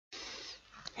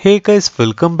Hey guys,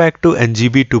 welcome back to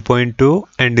NGB 2.0,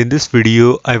 and in this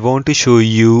video I want to show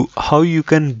you how you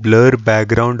can blur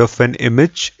background of an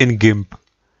image in GIMP.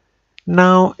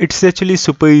 Now it's actually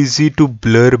super easy to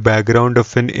blur background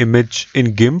of an image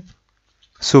in GIMP.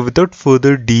 So without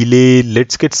further delay,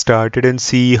 let's get started and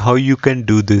see how you can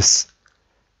do this.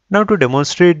 Now to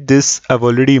demonstrate this, I've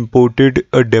already imported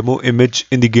a demo image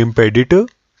in the GIMP editor.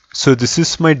 So this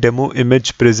is my demo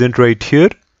image present right here.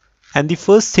 And the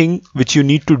first thing which you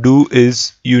need to do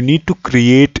is you need to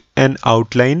create an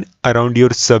outline around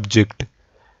your subject.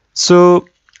 So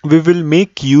we will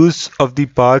make use of the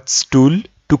paths tool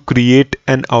to create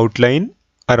an outline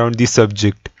around the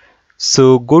subject.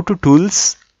 So go to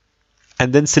tools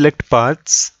and then select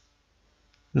paths.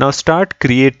 Now start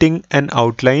creating an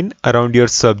outline around your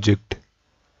subject.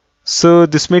 So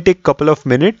this may take a couple of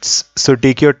minutes, so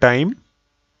take your time.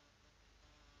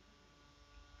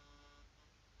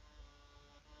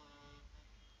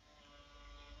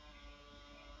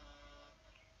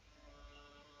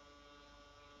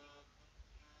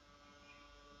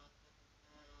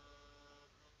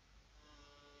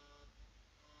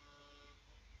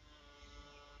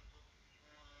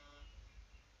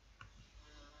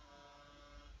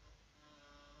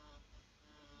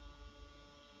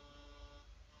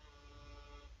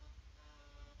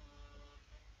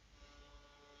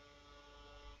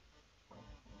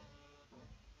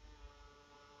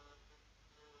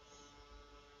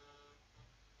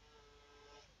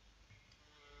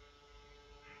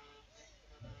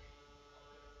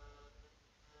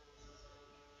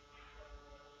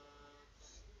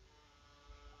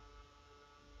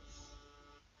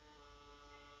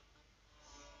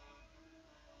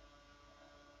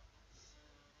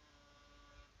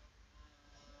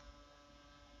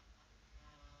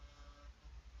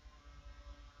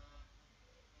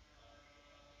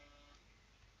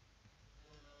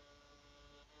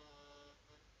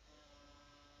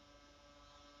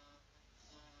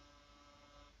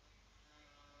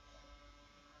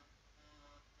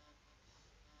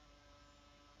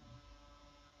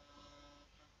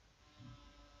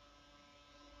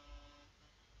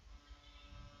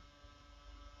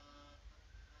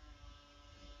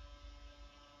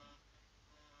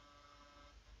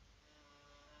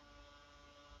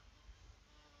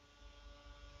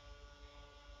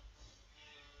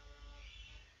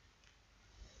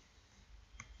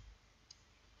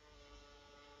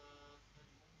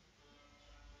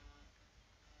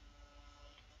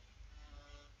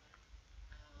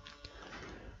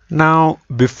 Now,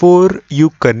 before you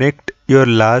connect your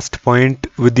last point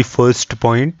with the first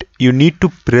point, you need to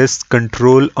press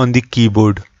Ctrl on the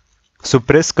keyboard. So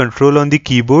press Ctrl on the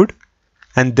keyboard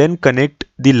and then connect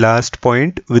the last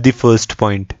point with the first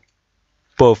point.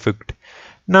 Perfect.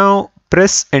 Now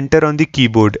press Enter on the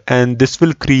keyboard and this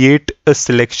will create a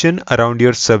selection around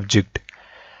your subject.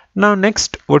 Now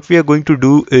next, what we are going to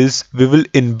do is we will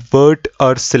invert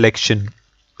our selection.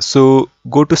 So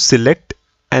go to Select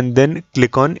and then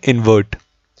click on Invert.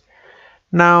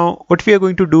 Now what we are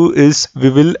going to do is we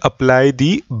will apply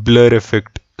the blur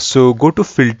effect. So go to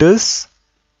Filters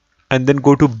and then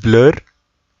go to Blur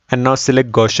and now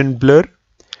select Gaussian Blur.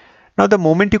 Now the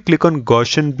moment you click on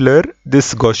Gaussian Blur,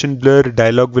 this Gaussian Blur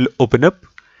dialog will open up,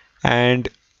 and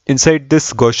inside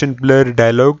this Gaussian Blur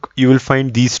dialog you will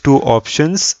find these two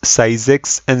options, size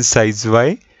X and size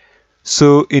Y.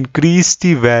 So increase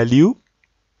the value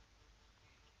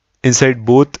inside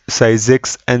both size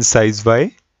X and size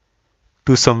Y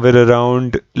to somewhere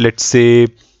around, let's say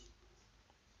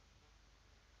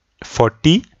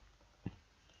 40.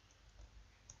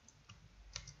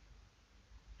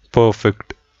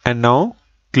 Perfect. And now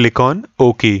click on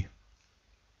OK.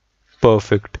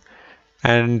 Perfect.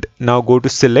 And now go to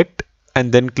Select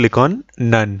and then click on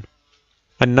None.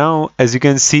 And now as you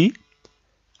can see,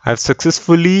 I've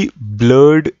successfully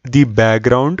blurred the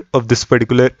background of this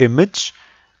particular image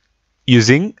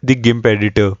using the GIMP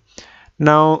editor.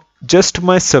 Now just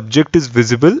my subject is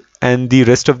visible and the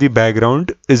rest of the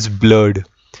background is blurred.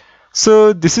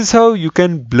 So this is how you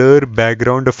can blur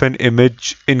background of an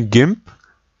image in GIMP.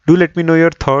 Do let me know your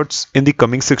thoughts in the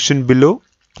comment section below.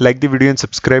 Like the video and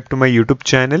subscribe to my YouTube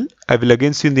channel. I will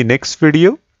again see you in the next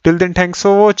video. Till then, thanks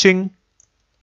for watching.